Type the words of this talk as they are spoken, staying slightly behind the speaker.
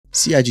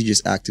CIG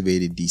just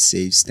activated the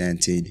Save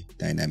Stanton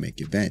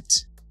dynamic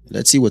event.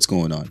 Let's see what's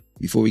going on.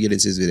 Before we get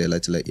into this video, I'd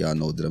like to let y'all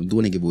know that I'm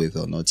doing a giveaway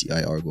for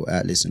NOTI Argo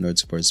Atlas. In order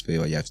to participate,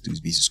 all you have to do is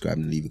be subscribed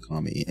and leave a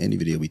comment in any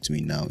video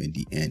between now and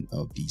the end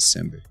of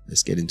December.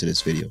 Let's get into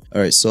this video.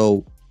 All right,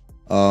 so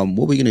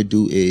what we're gonna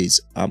do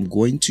is I'm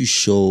going to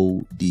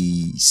show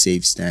the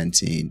Save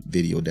Stanton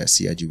video that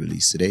CIG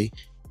released today,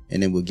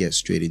 and then we'll get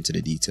straight into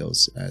the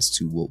details as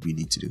to what we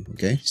need to do.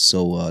 Okay,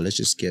 so let's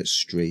just get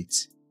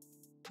straight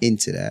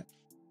into that.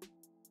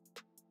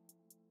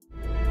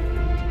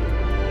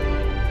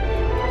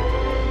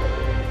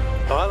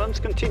 Violence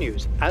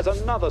continues as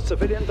another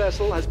civilian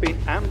vessel has been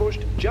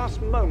ambushed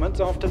just moments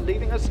after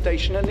leaving a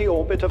station in the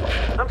orbit of...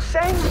 I'm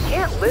saying we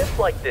can't live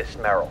like this,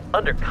 Merrill,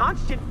 under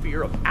constant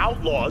fear of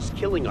outlaws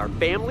killing our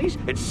families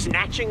and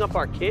snatching up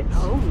our kids.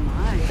 Oh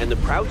my. And the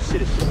proud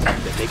citizens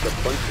that make up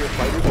frontier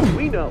fighters,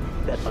 we know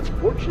that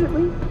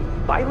unfortunately,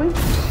 violence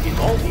is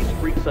all these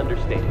freaks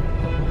understand.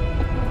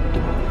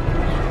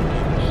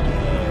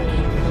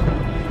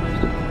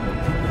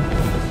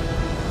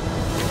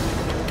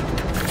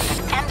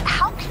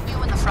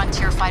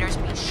 Frontier fighters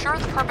be sure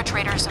the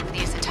perpetrators of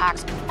these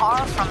attacks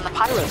are from the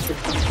pirate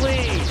system.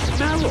 Please,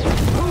 Merrill,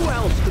 who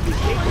else could be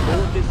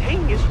capable of this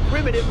heinous,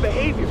 primitive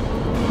behavior?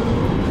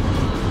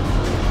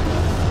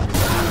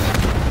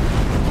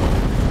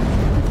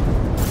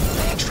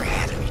 Thanks for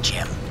having me,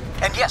 Jim.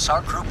 And yes,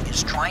 our group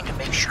is trying to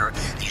make sure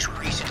these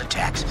recent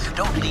attacks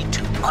don't lead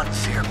to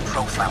unfair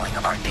profiling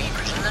of our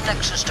neighbors in the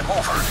next system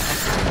over.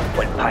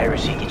 When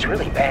piracy gets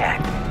really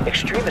bad,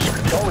 extremist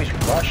groups always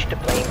rush to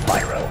blame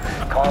Pyro,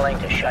 calling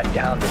to shut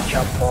down the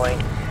jump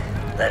point.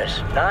 Let us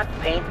not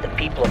paint the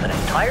people of an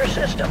entire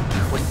system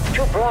with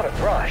too broad a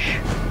brush.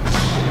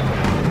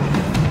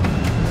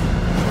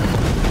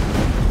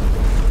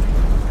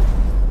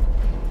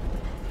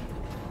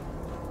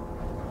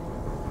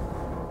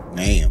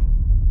 Damn.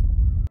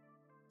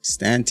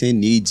 Stanton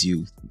needs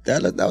you.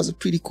 That was a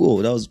pretty cool.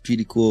 That was a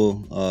pretty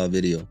cool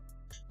video.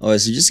 All right,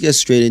 so just get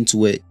straight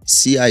into it.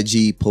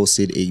 CIG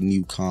posted a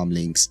new comm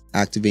links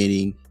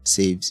activating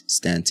Save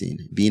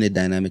Stanton, being a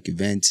dynamic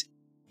event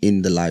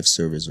in the live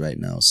servers right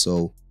now.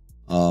 So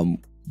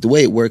the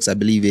way it works, I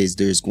believe, is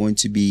there's going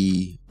to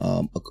be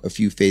a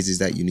few phases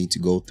that you need to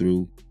go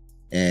through,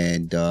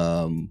 and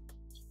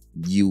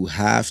you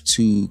have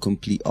to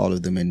complete all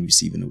of them and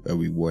receive a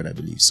reward, I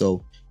believe.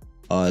 So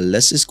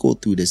let's just go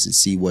through this and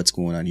see what's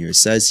going on here. It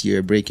says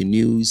here, breaking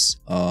news,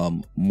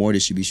 more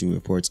distribution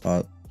reports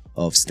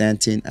of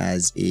Stanton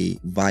as a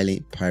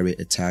violent pirate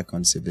attack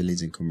on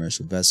civilians and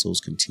commercial vessels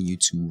continue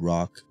to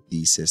rock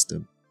the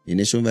system. The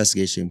initial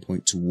investigation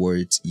point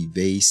towards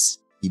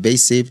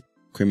evasive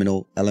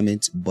criminal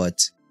element,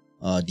 but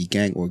the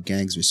gang or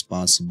gangs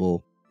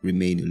responsible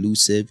remain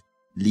elusive,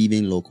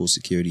 leaving local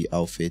security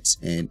outfits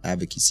and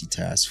advocacy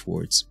task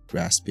forces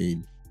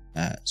grasping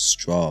at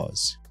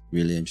straws.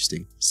 Really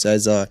interesting. It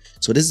says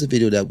so this is a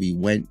video that we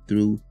went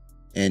through,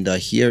 and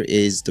here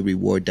is the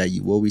reward that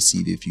you will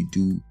receive if you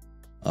do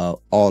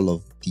all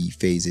of the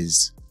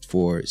phases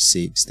for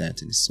Save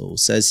Stanton. So it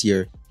says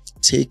here,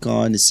 take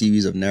on a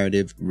series of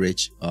narrative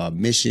rich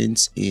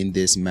missions in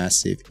this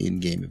massive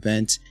in-game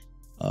event,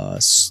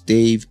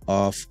 stave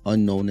off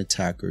unknown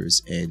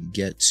attackers and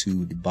get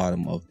to the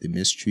bottom of the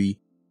mystery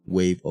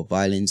wave of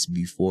violence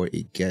before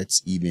it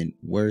gets even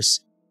worse.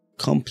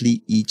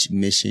 Complete each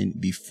mission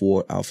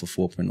before Alpha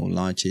 4.0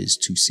 launches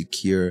to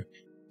secure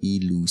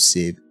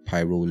elusive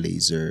pyro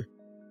laser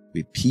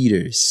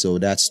repeaters. So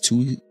that's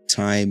 2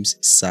 times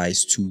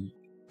size 2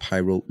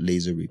 pyro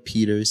laser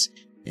repeaters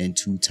and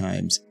 2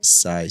 times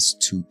size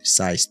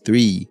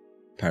 3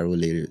 pyro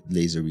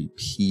laser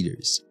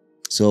repeaters.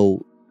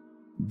 So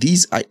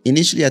these,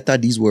 initially I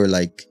thought these were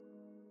like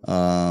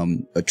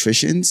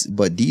attritions,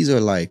 but these are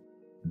like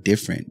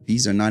different.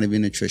 These are not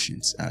even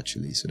attritions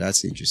actually, so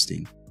that's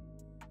interesting.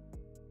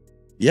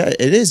 Yeah,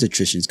 it is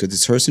attritions because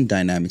it's Herson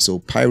dynamics. So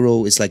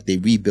pyro is like they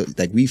rebuilt,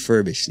 like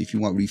refurbished. If you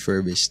want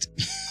refurbished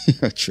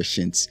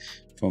attritions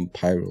from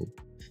pyro,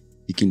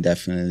 you can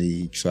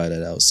definitely try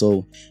that out.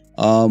 So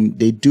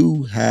they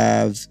do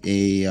have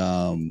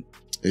a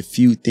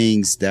few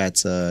things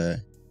that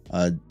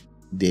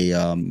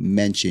they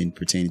mentioned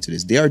pertaining to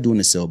this. They are doing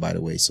a sale, by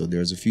the way. So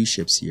there's a few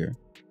ships here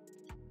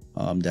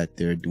that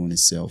they're doing a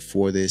sale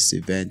for this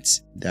event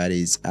that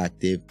is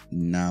active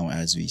now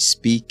as we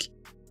speak.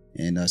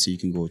 And so you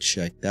can go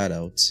check that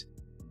out.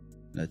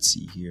 Let's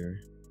see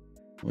here.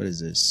 What is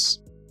this?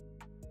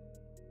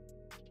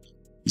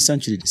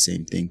 Essentially the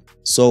same thing.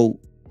 So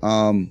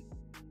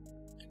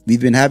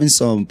we've been having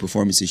some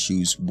performance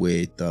issues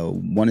with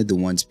one of the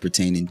ones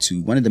pertaining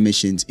to one of the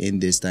missions in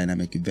this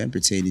dynamic event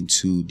pertaining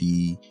to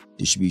the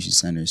distribution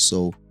center.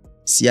 So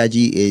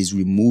CIG is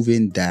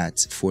removing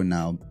that for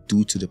now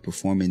due to the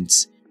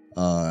performance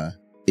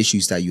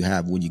issues that you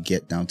have when you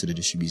get down to the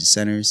distribution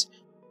centers.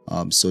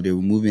 So they're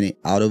removing it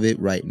out of it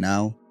right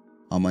now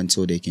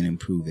until they can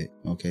improve it.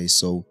 Okay,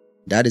 so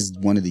that is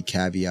one of the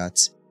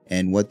caveats,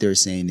 and what they're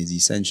saying is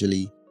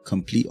essentially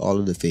complete all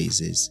of the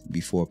phases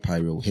before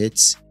pyro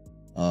hits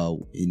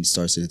in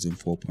Star Citizen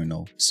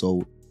 4.0.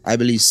 So I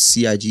believe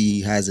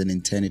CIG has an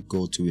intended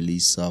goal to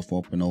release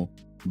 4.0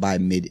 by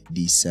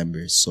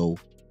mid-December. So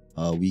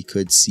we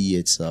could see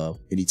it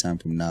anytime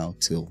from now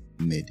till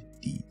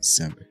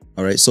mid-December.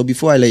 All right, so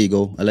before I let you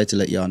go, I'd like to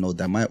let y'all know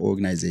that my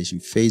organization,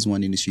 Phase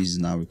 1 Industries, is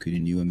now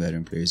recruiting new and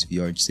veteran players. If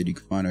you are interested, you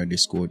can find our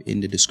Discord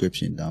in the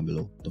description down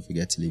below. Don't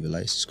forget to leave a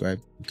like,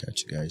 subscribe, and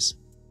catch you guys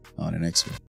on the next one.